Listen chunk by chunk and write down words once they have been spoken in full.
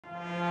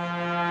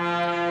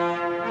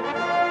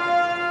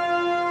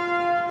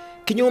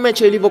Kinyume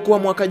cha ilivyokuwa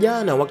mwaka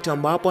jana wakati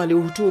ambapo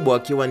alihutubu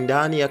akiwa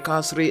ndani ya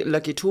kasri la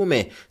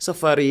kitume,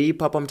 safari hii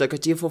Papa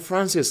Mtakatifu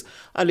Francis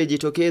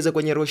alijitokeza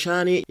kwenye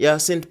roshani ya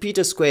St.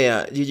 Peter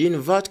Square jijini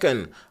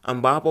Vatican,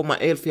 ambapo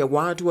maelfu ya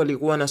watu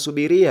walikuwa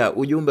nasubiria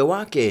ujumbe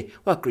wake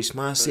wa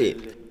Krismasi.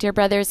 Dear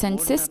brothers and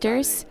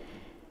sisters,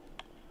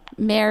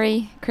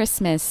 Merry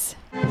Christmas.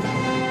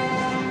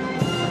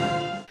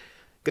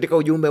 Katika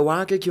ujumbe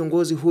wake,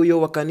 kiongozi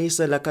huyo wa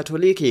kanisa la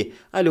Katoliki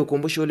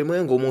aliukumbusha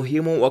ulimwengu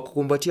umuhimu wa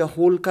kukumbatia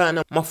hulka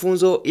na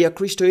mafunzo ya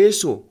Kristo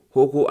Yesu,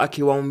 huku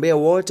akiwaombea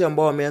wote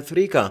ambao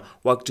wameathirika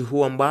wakati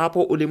huu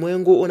ambapo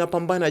ulimwengu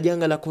unapambana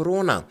janga la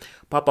corona.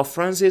 Papa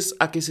Francis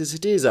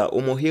akisisitiza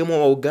umuhimu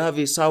wa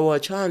ugavi sawa wa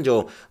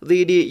chanjo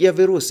dhidi ya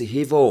virusi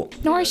hivyo.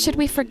 Nor should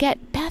we forget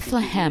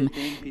Bethlehem,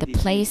 the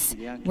place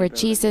where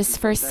Jesus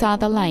first saw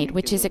the light,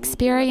 which is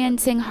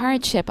experiencing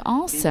hardship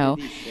also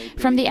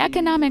from the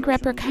economic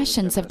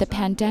repercussions of the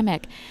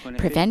pandemic,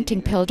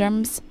 preventing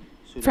pilgrims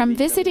from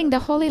visiting the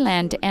Holy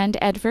Land and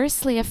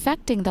adversely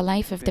affecting the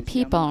life of the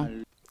people.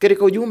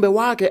 Katika ujumbe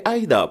wake,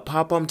 aidha,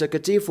 Papa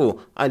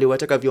Mtakatifu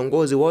aliwataka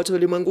viongozi wote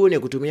ulimwenguni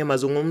kutumia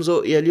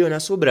mazungumzo yaliyo na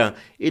subira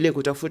ili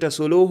kutafuta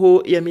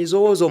suluhu ya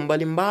mizozo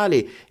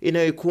mbalimbali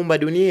inayoikumba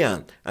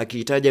dunia,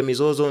 akihitaja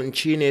mizozo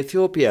nchini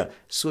Ethiopia,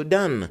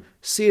 Sudan,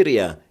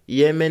 Syria,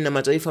 Yemen na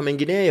mataifa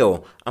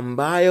mengineyo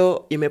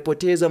ambayo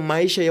imepoteza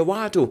maisha ya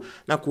watu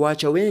na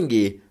kuacha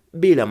wengi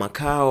bila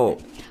makao.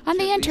 On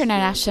the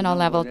international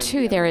level,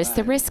 too, there is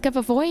the risk of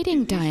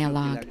avoiding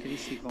dialogue,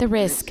 the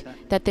risk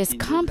that this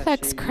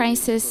complex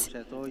crisis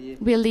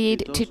will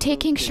lead to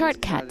taking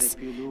shortcuts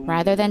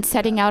rather than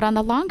setting out on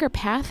the longer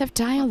path of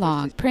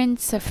dialogue.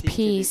 Prince of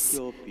Peace,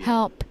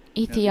 help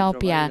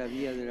Ethiopia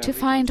to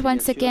find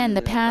once again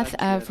the path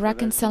of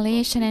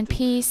reconciliation and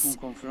peace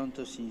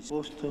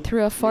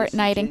through a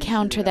fortnight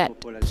encounter that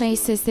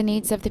places the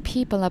needs of the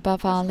people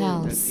above all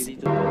else.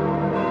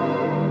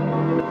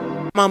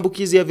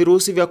 Maambukizi ya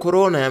virusi vya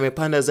corona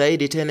yamepanda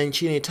zaidi tena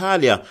nchini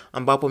Italia,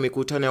 ambapo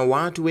mikutano ya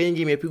watu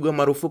wengi imepigwa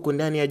marufuku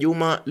ndani ya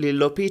juma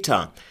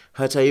lililopita.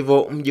 Hata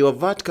hivyo, mji wa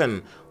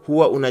Vatican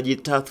huwa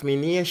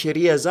unajitathminia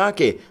sheria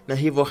zake, na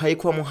hivyo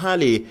haikuwa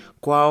muhali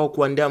kwao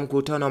kuandaa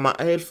mkutano wa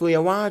maelfu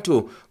ya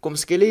watu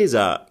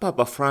kumsikiliza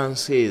Papa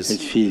Francis. El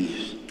Figlio,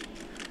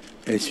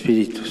 el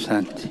Spirito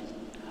Santo.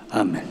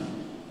 Amen.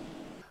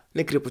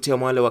 Nikiripotia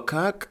Mwale wa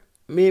Kak,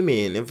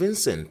 mimi ni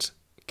Vincent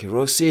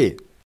Kirosi.